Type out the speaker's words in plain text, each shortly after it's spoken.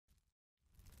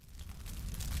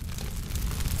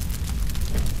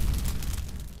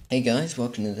Hey guys,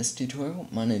 welcome to this tutorial.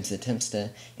 My name's the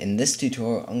Timster. In this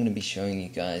tutorial I'm going to be showing you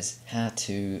guys how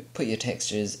to put your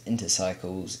textures into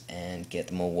cycles and get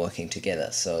them all working together.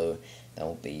 So that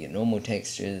will be your normal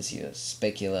textures, your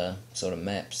specular sort of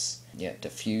maps,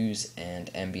 diffuse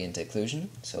and ambient occlusion.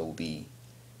 So we'll be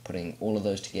putting all of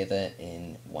those together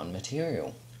in one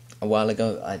material. A while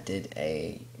ago I did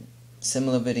a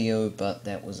similar video, but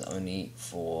that was only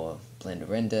for Blender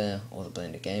Render or the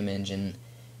Blender game engine.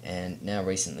 And now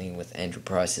recently with Andrew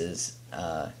Price's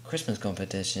Christmas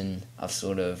competition, I've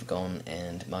sort of gone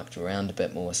and mucked around a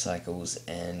bit more with cycles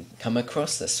and come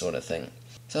across this sort of thing.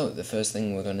 So the first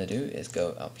thing we're going to do is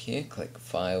go up here, click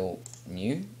File,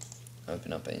 New,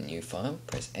 open up a new file,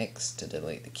 press X to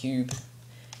delete the cube,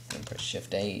 and press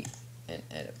Shift A and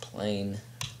add a plane,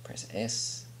 press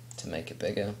S to make it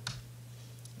bigger,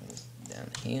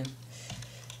 down here,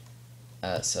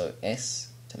 so S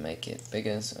to make it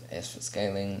bigger, so S for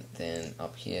scaling, then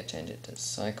up here change it to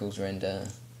cycles render,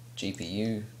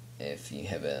 GPU if you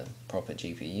have a proper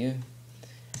GPU,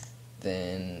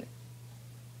 then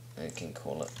we can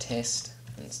call it test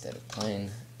instead of plane,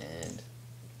 and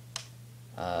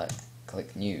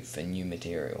click new for new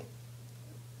material.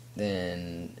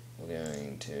 Then we're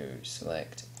going to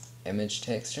select image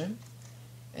texture,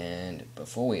 and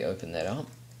before we open that up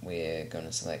we're going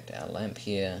to select our lamp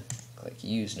here, click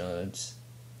use nodes,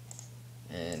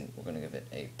 and we're going to give it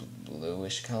a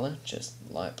bluish color, just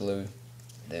light blue.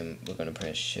 Then we're going to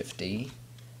press Shift D,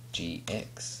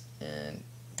 GX, and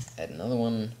add another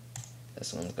one.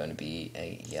 This one's going to be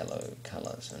a yellow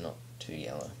color, so not too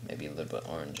yellow, maybe a little bit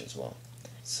orange as well.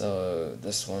 So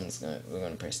this one's we're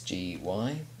going to press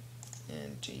GY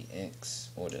and GX,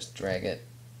 or just drag it,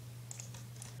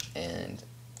 and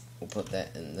we'll put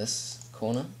that in this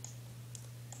corner,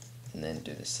 and then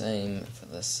do the same for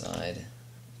this side,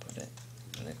 put it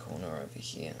in the corner over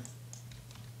here.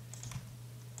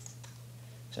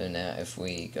 So now if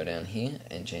we go down here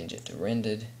and change it to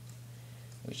rendered,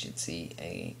 we should see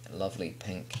a lovely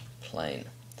pink plane.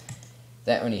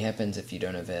 That only happens if you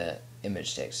don't have an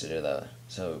image texture though.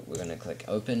 So we're going to click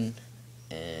open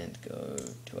and go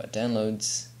to our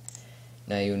downloads.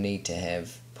 Now you'll need to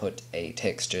have put a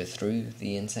texture through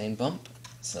the insanebump.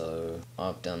 So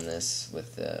I've done this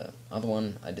with the other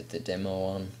one I did the demo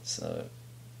on, so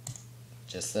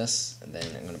just this, and then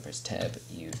I'm going to press tab,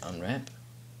 you unwrap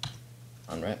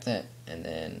that, and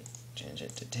then change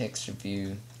it to texture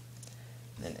view,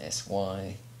 and then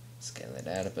SY, scale it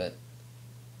out a bit,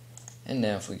 and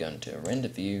now if we go into a render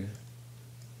view, you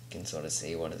can sort of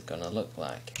see what it's going to look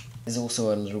like. There's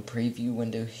also a little preview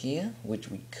window here, which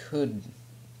we could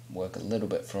work a little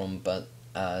bit from, but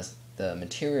the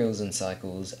materials and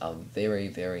cycles are very,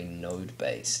 very node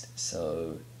based,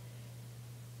 so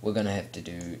we're going to have to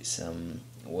do some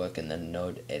work in the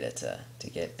node editor to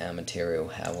get our material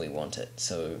how we want it.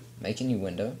 So make a new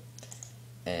window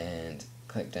and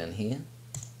click down here,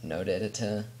 node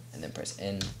editor, and then press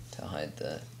N to hide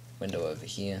the window over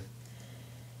here.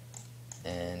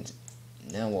 And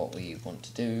now what we want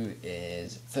to do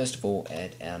is first of all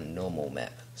add our normal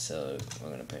map. So we're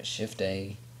going to press Shift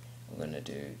A, we're going to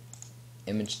do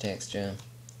image texture,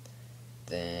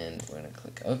 then we're going to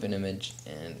click open image,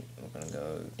 and we're going to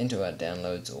go into our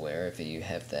downloads or wherever you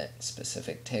have that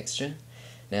specific texture.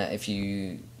 Now if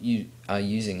you are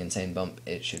using insanebump,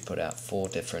 it should put out 4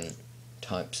 different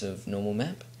types of normal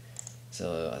map.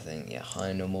 So I think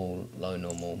high normal, low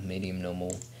normal, medium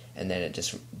normal, and then it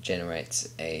just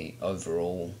generates a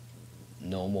overall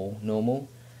normal.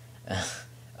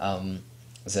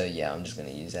 So yeah, I'm just going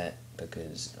to use that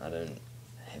because I don't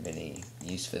have any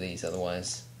use for these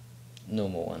otherwise.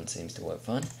 Normal one seems to work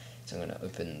fine, so I'm going to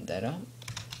open that up.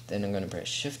 Then I'm going to press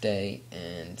Shift A,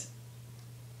 and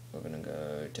we're going to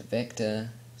go to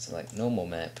vector, select normal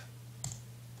map,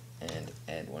 and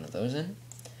add one of those in.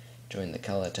 Join the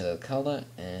color to the color,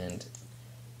 and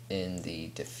in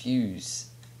the diffuse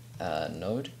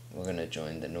node, we're going to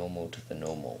join the normal to the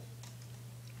normal.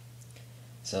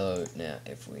 So now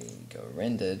if we go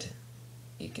rendered,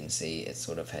 you can see it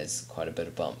sort of has quite a bit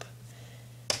of bump.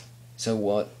 So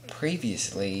what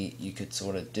previously you could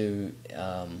sort of do,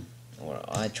 what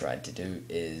I tried to do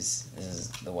is, this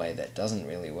is the way that doesn't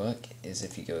really work, is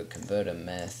if you go converter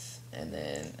math and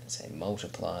then say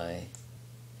multiply,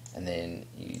 and then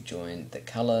you join the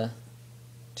color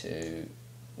to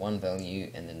one value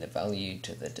and then the value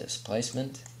to the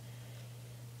displacement,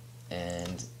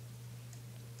 and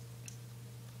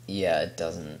yeah, it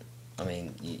doesn't, I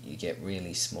mean, you get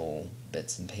really small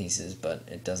bits and pieces, but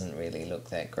it doesn't really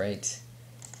look that great.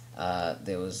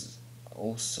 There was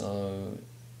also,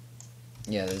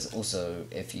 there's also,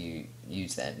 if you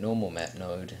use that normal map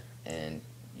node and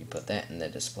you put that in the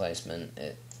displacement,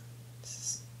 it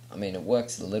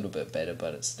works a little bit better,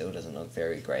 but it still doesn't look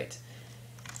very great.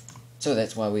 So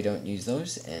that's why we don't use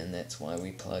those, and that's why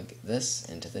we plug this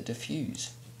into the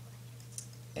diffuse.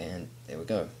 And there we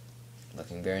go,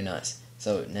 looking very nice.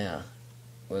 So now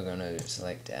we're going to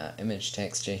select our image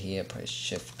texture here, press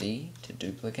Shift D to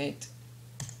duplicate,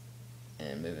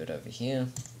 and move it over here.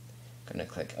 Going to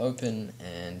click open,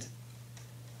 and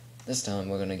this time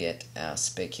we're going to get our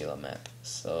specular map.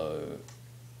 So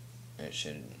it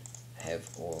should have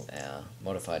all our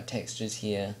modified textures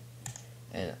here,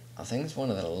 and I think it's one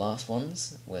of the last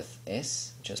ones with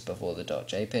S just before the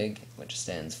 .jpeg, which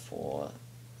stands for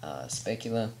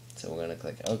specular. So we're going to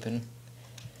click open,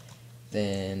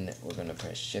 then we're going to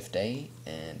press Shift A,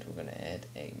 and we're going to add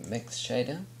a mix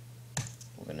shader.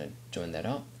 We're going to join that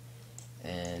up,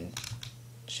 and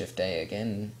Shift A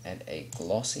again, add a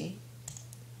glossy,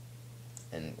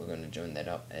 and we're going to join that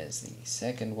up as the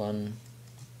second one.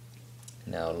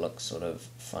 Now it looks sort of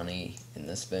funny in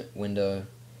this window,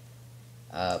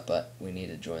 but we need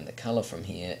to join the color from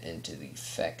here into the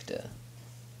factor.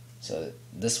 So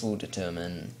this will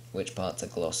determine which parts are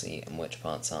glossy and which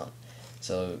parts aren't.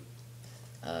 So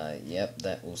yep,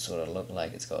 that will sort of look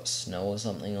like it's got snow or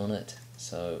something on it.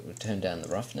 So we'll turn down the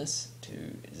roughness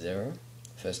to 0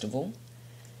 first of all.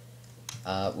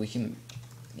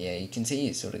 You can see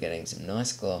it's sort of getting some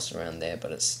nice gloss around there,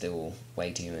 but it's still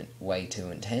way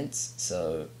too intense.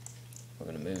 So we're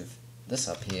going to move this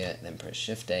up here, then press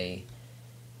Shift A,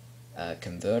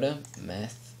 converter,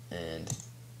 math, and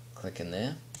click in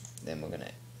there. Then we're going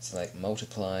to select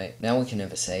multiply. Now we can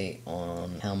have a say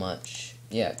on how much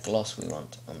gloss we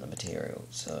want on the material.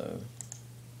 So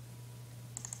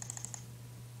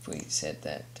if we set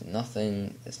that to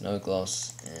nothing, there's no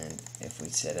gloss, and if we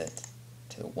set it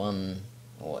to 1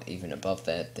 or even above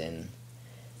that, then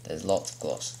there's lots of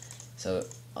gloss. So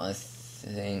I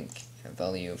think a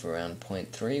value of around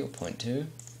 0.3 or 0.2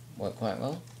 work quite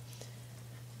well.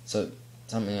 So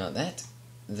something like that.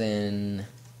 Then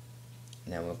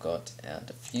now we've got our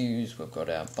diffuse, we've got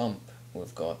our bump,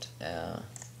 we've got our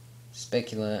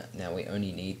specular. Now we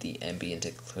only need the ambient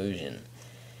occlusion.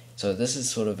 So this is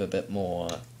sort of a bit more,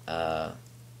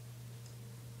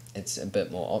 it's a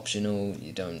bit more optional.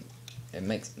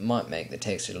 It might make the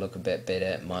texture look a bit better,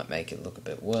 it might make it look a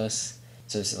bit worse.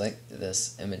 So select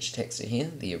this image texture here,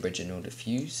 the original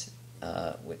diffuse,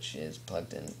 which is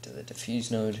plugged into the diffuse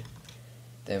node.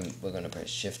 Then we're going to press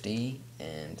Shift E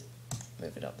and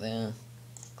move it up there,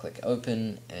 click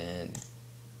open, and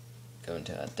go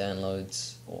into our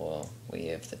downloads, or we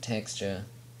have the texture,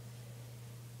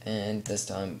 and this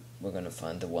time we're going to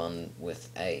find the one with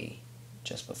A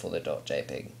just before the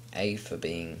 .jpeg, A for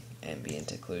being ambient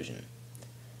occlusion.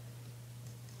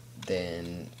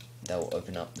 Then that will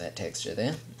open up that texture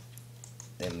there.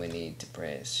 Then we need to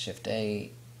press Shift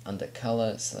A, under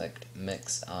color, select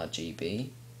mix RGB,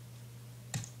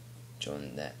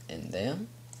 join that in there,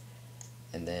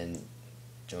 and then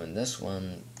join this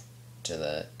one to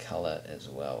the color as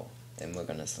well. Then we're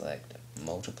going to select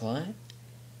multiply,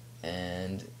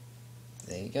 and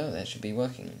there you go, that should be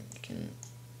working. You can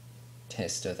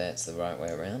test if that's the right way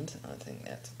around. I think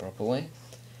that's the proper way,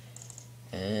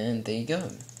 and there you go.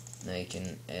 Now you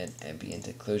can add ambient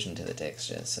occlusion to the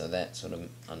texture, so that sort of,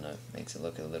 I don't know, makes it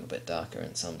look a little bit darker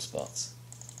in some spots.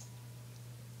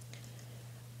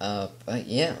 But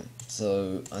yeah,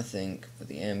 so I think for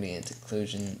the ambient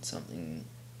occlusion, something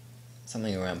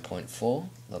around 0.4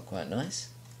 look quite nice.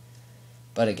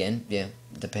 But again, yeah,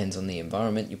 depends on the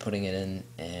environment you're putting it in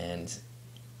and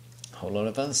a whole lot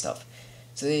of other stuff.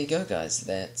 So there you go, guys.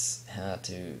 That's how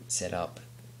to set up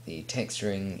the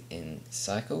texturing in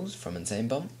Cycles from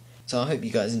Insanebump. So I hope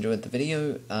you guys enjoyed the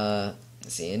video.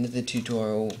 It's the end of the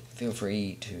tutorial. Feel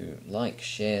free to like,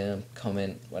 share,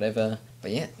 comment, whatever.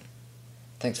 But yeah,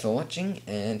 thanks for watching,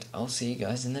 and I'll see you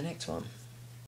guys in the next one.